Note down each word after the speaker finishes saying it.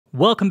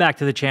Welcome back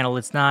to the channel,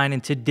 it's 9,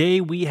 and today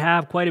we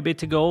have quite a bit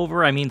to go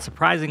over. I mean,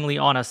 surprisingly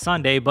on a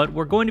Sunday, but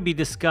we're going to be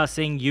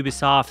discussing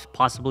Ubisoft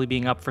possibly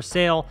being up for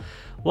sale,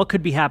 what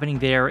could be happening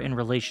there in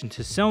relation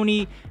to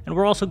Sony, and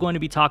we're also going to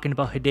be talking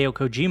about Hideo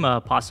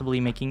Kojima possibly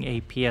making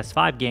a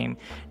PS5 game.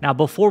 Now,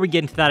 before we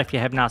get into that, if you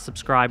have not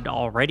subscribed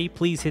already,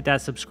 please hit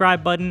that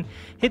subscribe button,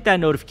 hit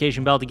that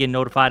notification bell to get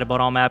notified about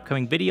all my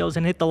upcoming videos,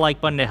 and hit the like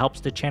button. It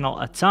helps the channel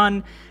a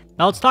ton.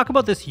 Now let's talk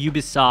about this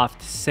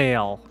Ubisoft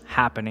sale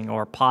happening,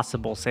 or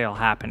possible sale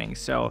happening.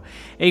 So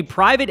a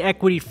private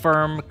equity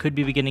firm could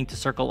be beginning to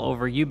circle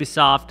over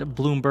Ubisoft.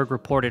 Bloomberg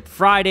reported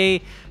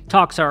Friday.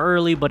 Talks are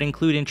early, but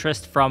include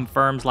interest from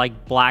firms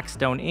like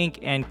Blackstone Inc.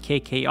 and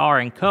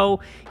KKR & Co.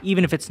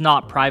 Even if it's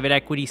not private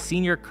equity,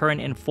 senior, current,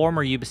 and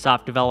former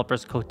Ubisoft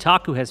developers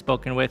Kotaku has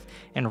spoken with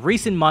in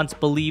recent months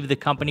believe the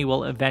company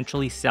will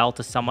eventually sell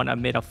to someone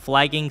amid a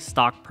flagging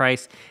stock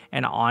price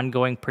and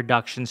ongoing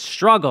production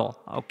struggle.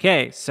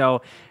 Okay,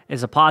 so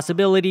there's a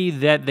possibility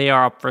that they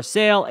are up for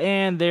sale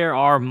and there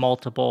are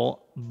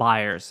multiple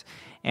buyers.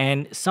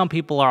 And some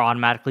people are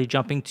automatically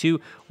jumping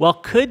to, well,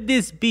 could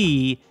this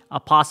be a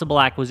possible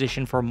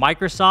acquisition for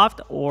Microsoft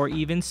or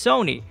even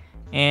Sony?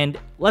 And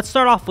let's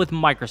start off with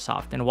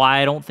Microsoft and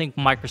why I don't think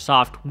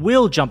Microsoft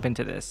will jump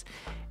into this.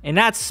 And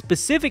that's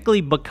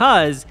specifically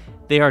because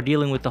they are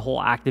dealing with the whole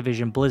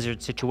Activision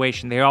Blizzard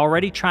situation. They're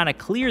already trying to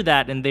clear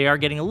that, and they are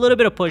getting a little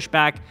bit of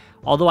pushback,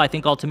 although I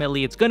think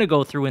ultimately it's going to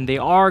go through and they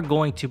are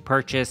going to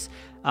purchase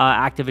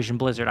Activision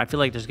Blizzard. I feel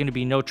like there's going to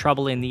be no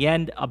trouble in the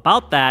end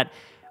about that,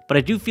 but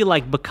I do feel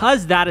like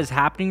because that is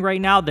happening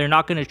right now, they're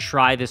not going to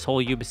try this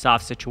whole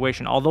Ubisoft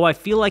situation, although I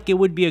feel like it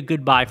would be a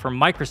good buy for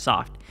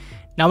Microsoft.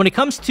 Now, when it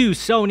comes to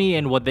Sony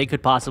and what they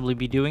could possibly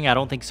be doing, I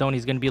don't think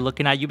Sony's going to be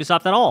looking at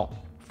Ubisoft at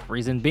all.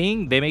 Reason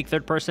being, they make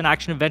third-person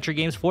action-adventure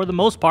games for the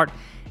most part,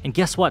 and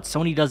guess what?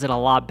 Sony does it a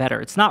lot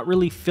better. It's not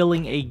really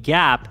filling a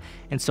gap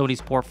in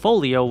Sony's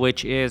portfolio,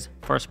 which is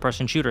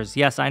first-person shooters.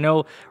 Yes, I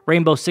know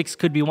Rainbow Six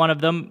could be one of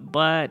them,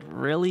 but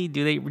really,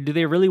 do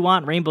they really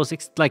want Rainbow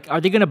Six? Like,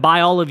 are they going to buy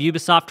all of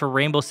Ubisoft for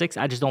Rainbow Six?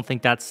 I just don't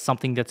think that's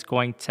something that's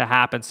going to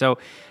happen. So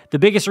the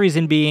biggest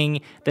reason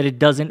being that it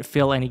doesn't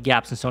fill any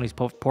gaps in Sony's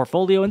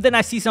portfolio. And then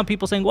I see some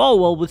people saying,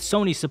 well, with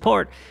Sony's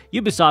support,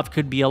 Ubisoft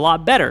could be a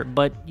lot better.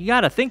 But you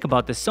got to think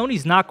about this.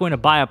 Sony's not going to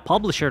buy a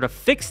publisher to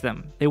fix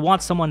them. They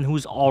want someone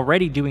who's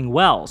already doing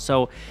well.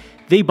 So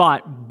they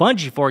bought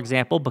Bungie, for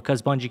example,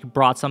 because Bungie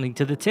brought something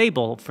to the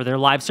table for their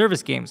live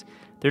service games.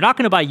 They're not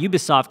going to buy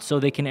Ubisoft so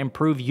they can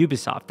improve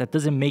Ubisoft. That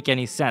doesn't make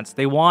any sense.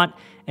 They want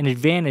an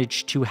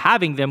advantage to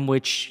having them,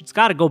 which it's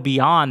got to go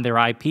beyond their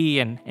IP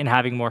and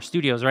having more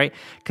studios, right?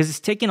 Because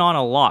it's taking on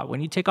a lot.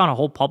 When you take on a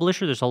whole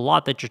publisher, there's a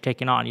lot that you're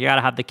taking on. You got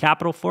to have the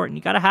capital for it, and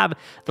you got to have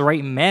the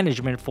right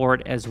management for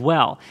it as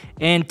well.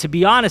 And to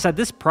be honest, at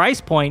this price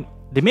point,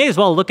 they may as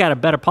well look at a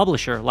better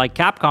publisher like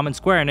Capcom and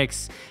Square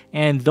Enix,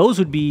 and those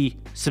would be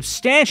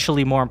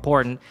substantially more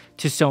important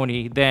to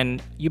Sony than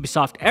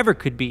Ubisoft ever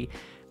could be.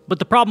 But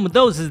the problem with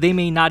those is they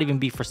may not even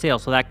be for sale,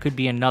 so that could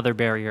be another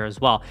barrier as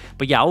well.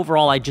 But yeah,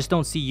 overall, I just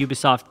don't see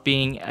Ubisoft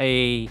being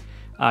a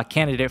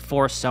candidate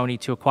for Sony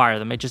to acquire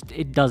them.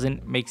 It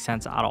doesn't make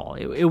sense at all.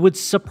 It would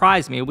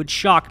surprise me. It would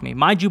shock me.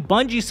 Mind you,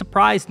 Bungie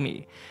surprised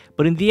me.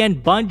 But in the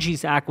end,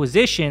 Bungie's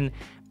acquisition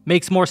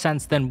makes more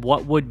sense than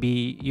what would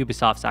be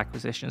Ubisoft's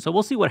acquisition. So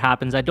we'll see what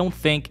happens. I don't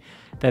think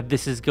that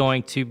this is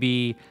going to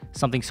be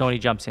something Sony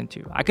jumps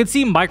into. I could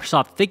see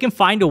Microsoft, if they can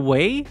find a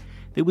way,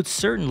 they would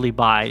certainly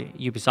buy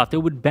Ubisoft. It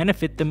would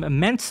benefit them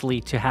immensely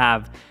to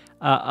have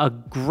a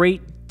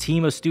great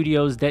team of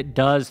studios that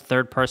does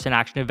third-person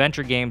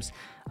action-adventure games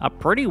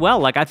pretty well.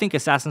 Like, I think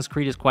Assassin's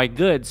Creed is quite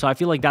good, so I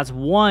feel like that's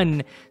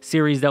one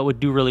series that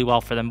would do really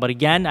well for them. But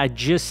again, I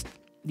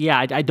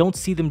don't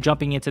see them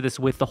jumping into this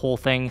with the whole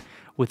thing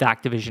with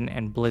Activision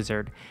and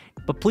Blizzard.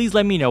 But please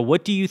let me know,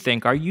 what do you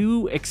think? Are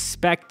you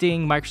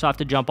expecting Microsoft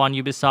to jump on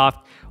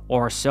Ubisoft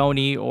or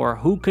Sony, or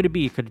who could it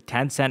be? Could it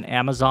Tencent,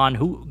 Amazon,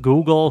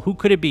 Google? Who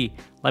could it be?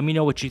 Let me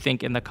know what you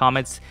think in the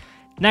comments.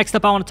 Next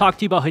up, I want to talk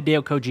to you about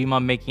Hideo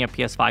Kojima making a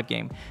PS5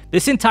 game.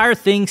 This entire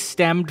thing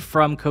stemmed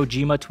from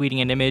Kojima tweeting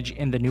an image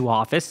in the new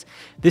office.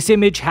 This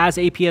image has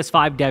a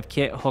PS5 dev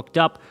kit hooked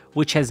up,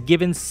 which has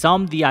given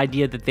some the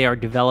idea that they are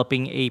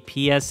developing a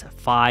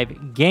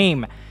PS5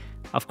 game.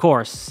 Of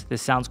course,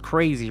 this sounds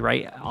crazy,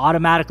 right?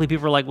 Automatically,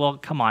 people are like, well,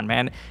 come on,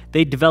 man.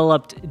 They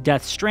developed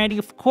Death Stranding.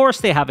 Of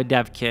course they have a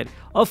dev kit.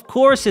 Of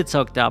course it's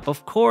hooked up.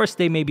 Of course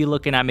they may be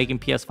looking at making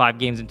PS5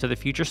 games into the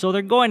future, so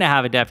they're going to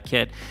have a dev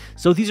kit.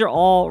 So these are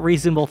all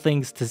reasonable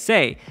things to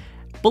say.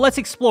 But let's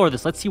explore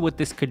this. Let's see what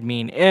this could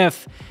mean.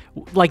 If,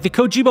 like, the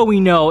Kojima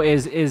we know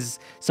is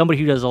somebody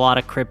who does a lot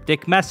of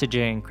cryptic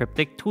messaging,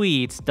 cryptic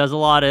tweets, does a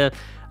lot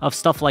of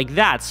stuff like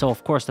that. So,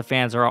 of course, the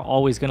fans are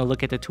always going to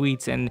look at the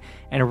tweets and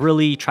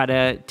really try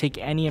to take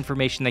any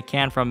information they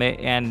can from it.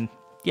 And,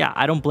 yeah,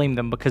 I don't blame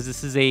them because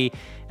this is a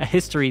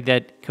history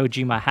that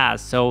Kojima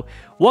has. So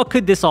what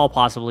could this all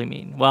possibly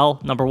mean? Well,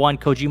 number one,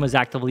 Kojima's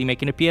actively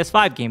making a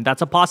PS5 game.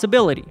 That's a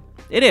possibility.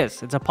 It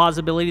is. It's a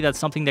possibility. That's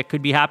something that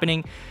could be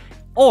happening.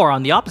 Or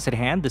on the opposite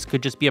hand, this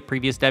could just be a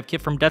previous dev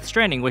kit from Death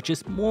Stranding, which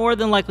is more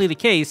than likely the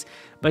case,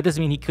 but it doesn't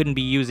mean he couldn't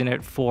be using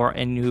it for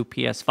a new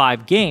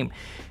PS5 game.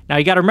 Now,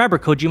 you got to remember,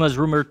 Kojima is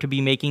rumored to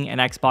be making an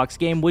Xbox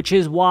game, which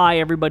is why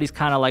everybody's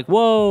kind of like,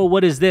 whoa,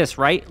 what is this,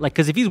 right? Like,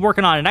 because if he's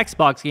working on an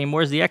Xbox game,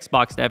 where's the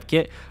Xbox dev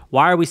kit?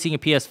 Why are we seeing a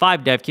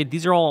PS5 dev kit?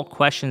 These are all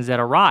questions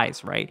that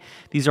arise, right?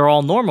 These are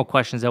all normal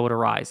questions that would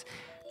arise.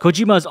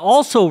 Kojima is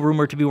also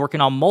rumored to be working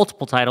on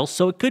multiple titles,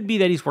 so it could be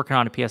that he's working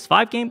on a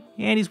PS5 game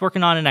and he's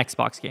working on an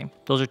Xbox game.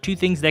 Those are two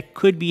things that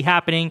could be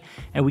happening,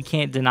 and we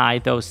can't deny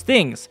those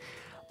things.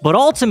 But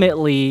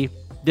ultimately,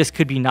 this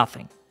could be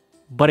nothing.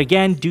 But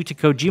again, due to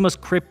Kojima's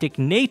cryptic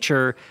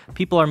nature,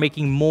 people are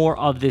making more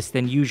of this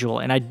than usual,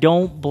 and I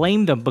don't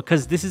blame them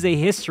because this is a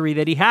history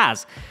that he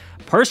has.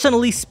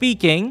 Personally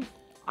speaking,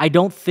 I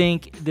don't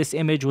think this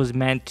image was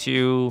meant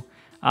to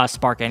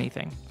spark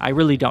anything. I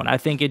really don't. I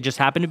think it just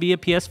happened to be a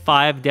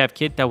PS5 dev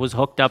kit that was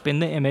hooked up in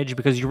the image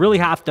because you really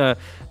have to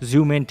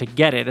zoom in to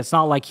get it. It's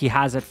not like he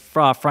has it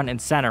front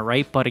and center,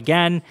 right? But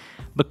again,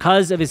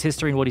 because of his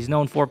history and what he's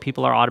known for,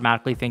 people are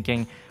automatically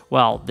thinking,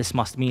 well, this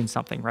must mean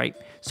something, right?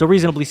 So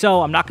reasonably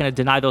so, I'm not going to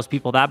deny those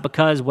people that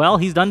because, well,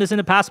 he's done this in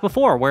the past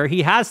before where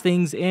he has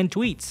things in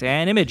tweets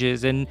and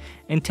images and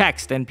in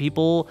text, and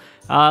people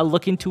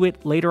look into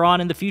it later on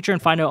in the future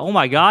and find out, oh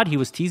my God, he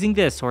was teasing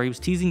this or he was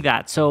teasing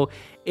that. So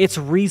it's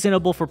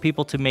reasonable for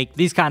people to make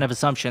these kind of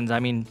assumptions. I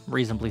mean,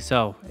 reasonably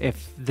so.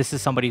 If this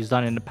is somebody who's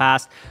done it in the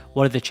past,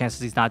 what are the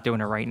chances he's not doing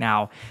it right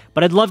now?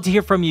 But I'd love to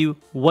hear from you.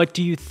 What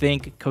do you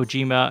think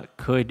Kojima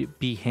could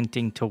be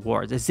hinting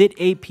towards? Is it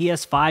a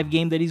PS5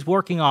 game that he's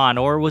working on,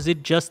 or was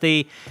it just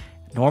a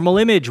normal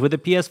image with a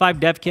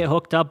PS5 dev kit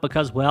hooked up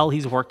because, well,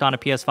 he's worked on a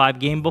PS5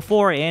 game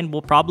before and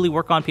will probably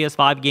work on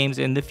PS5 games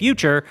in the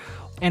future?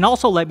 And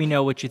also let me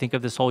know what you think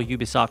of this whole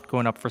Ubisoft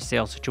going up for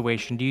sale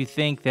situation. Do you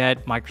think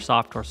that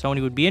Microsoft or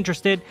Sony would be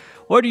interested?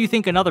 Or do you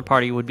think another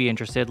party would be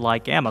interested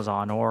like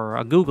Amazon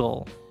or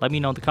Google? Let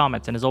me know in the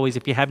comments. And as always,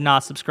 if you have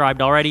not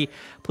subscribed already,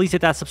 please hit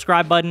that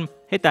subscribe button,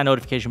 hit that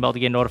notification bell to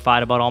get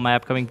notified about all my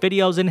upcoming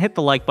videos, and hit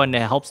the like button.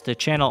 It helps the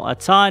channel a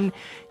ton.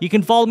 You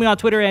can follow me on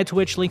Twitter and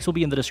Twitch. Links will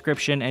be in the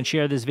description, and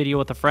share this video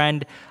with a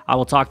friend. I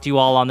will talk to you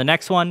all on the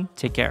next one.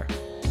 Take care.